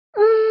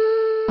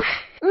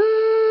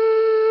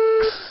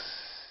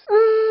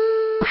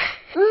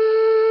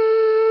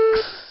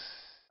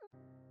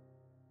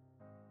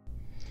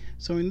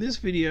So in this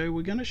video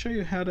we're going to show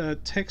you how to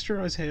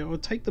texturize hair or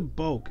take the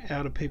bulk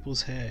out of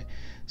people's hair.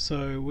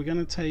 So we're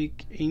going to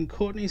take in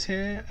Courtney's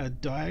hair a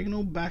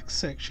diagonal back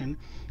section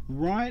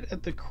right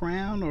at the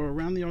crown or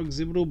around the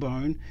occipital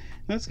bone.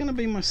 That's going to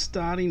be my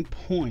starting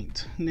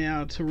point.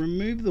 Now to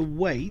remove the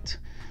weight,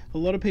 a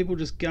lot of people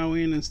just go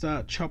in and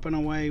start chopping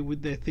away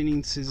with their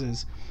thinning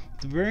scissors.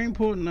 It's very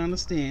important to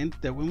understand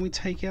that when we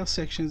take our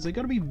sections, they've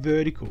got to be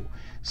vertical.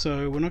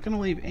 So we're not going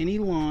to leave any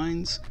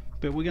lines,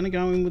 but we're going to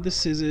go in with the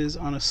scissors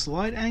on a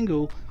slight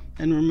angle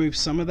and remove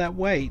some of that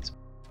weight.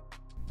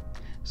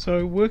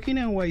 So working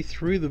our way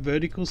through the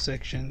vertical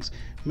sections,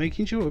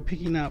 making sure we're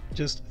picking up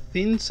just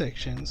thin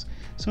sections.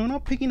 So we're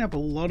not picking up a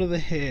lot of the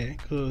hair,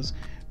 because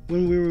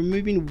when we're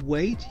removing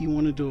weight, you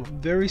want to do it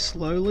very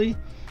slowly.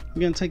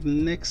 We're going to take the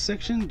next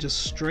section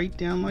just straight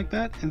down like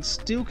that and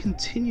still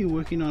continue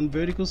working on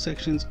vertical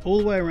sections all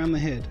the way around the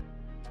head.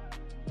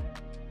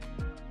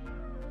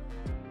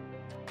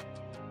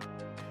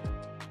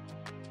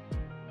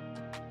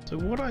 So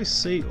what I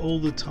see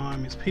all the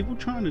time is people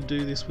trying to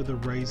do this with a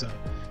razor.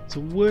 It's the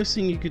worst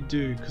thing you could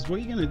do, because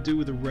what you're going to do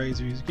with a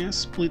razor is you're going to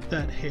split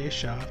that hair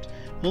shaft.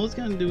 All it's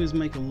going to do is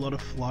make a lot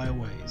of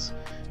flyaways.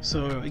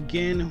 So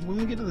again, when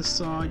we get to the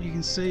side, you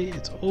can see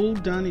it's all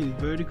done in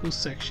vertical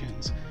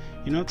sections.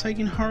 You're not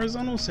taking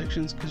horizontal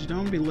sections because you don't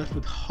want to be left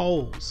with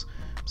holes.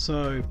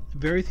 So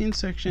very thin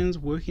sections,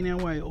 working our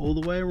way all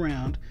the way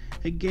around.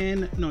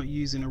 Again, not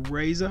using a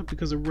razor,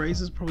 because a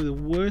razor is probably the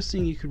worst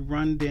thing you could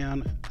run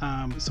down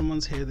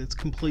someone's hair that's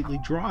completely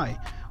dry.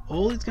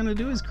 All it's going to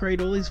do is create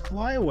all these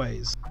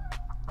flyaways.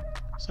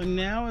 So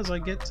now as I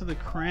get to the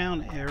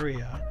crown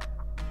area,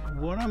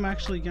 what I'm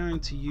actually going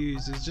to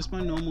use is just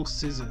my normal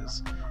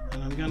scissors,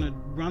 and I'm going to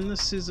run the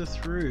scissor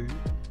through.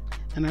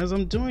 And as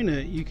I'm doing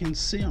it, you can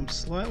see I'm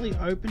slightly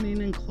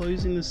opening and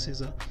closing the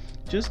scissor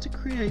just to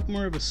create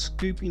more of a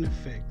scooping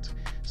effect.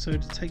 So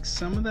to take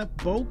some of that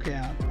bulk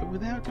out, but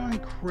without going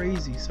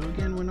crazy. So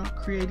again, we're not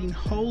creating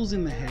holes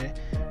in the hair,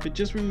 but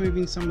just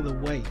removing some of the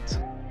weight.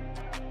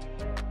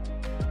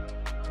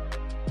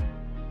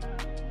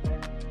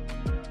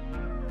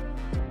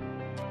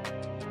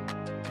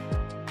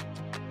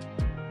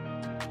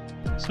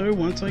 So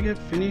once I get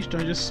finished,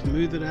 I just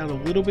smooth it out a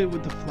little bit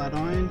with the flat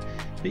iron.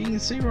 But you can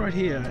see right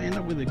here, I end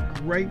up with a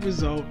great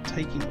result,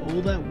 taking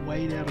all that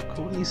weight out of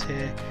Courtney's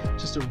hair.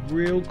 Just a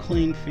real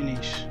clean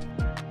finish.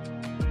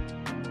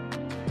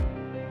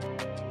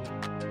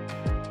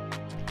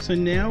 So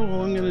now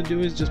all I'm going to do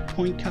is just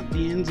point cut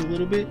the ends a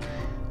little bit.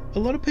 A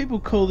lot of people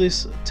call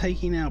this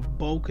taking out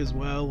bulk as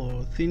well,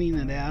 or thinning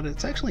it out.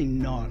 It's actually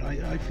not.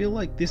 I feel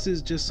like this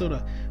is just sort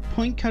of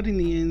point cutting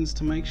the ends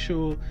to make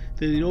sure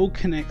that it all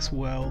connects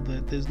well,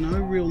 that there's no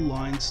real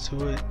lines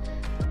to it.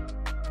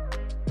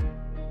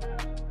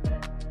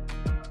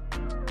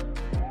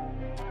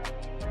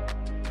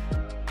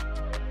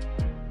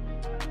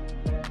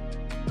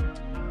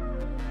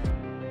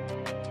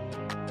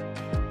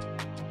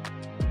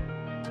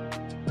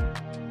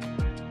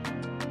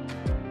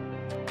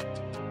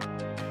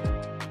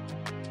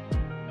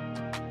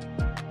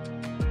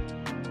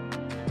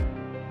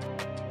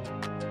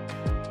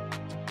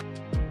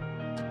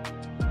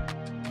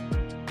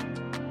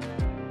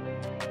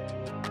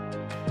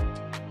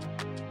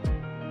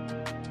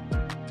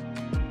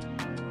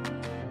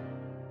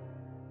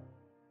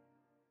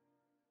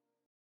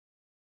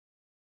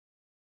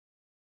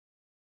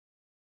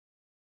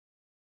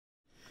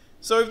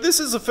 So if this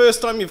is the first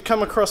time you've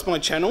come across my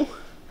channel,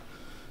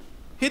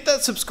 hit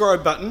that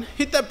subscribe button,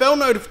 hit that bell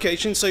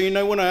notification so you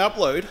know when I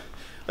upload.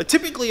 I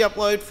typically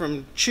upload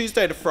from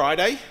Tuesday to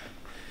Friday.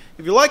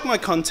 If you like my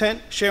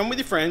content, share them with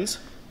your friends.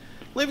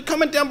 Leave a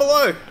comment down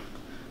below.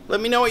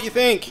 Let me know what you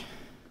think.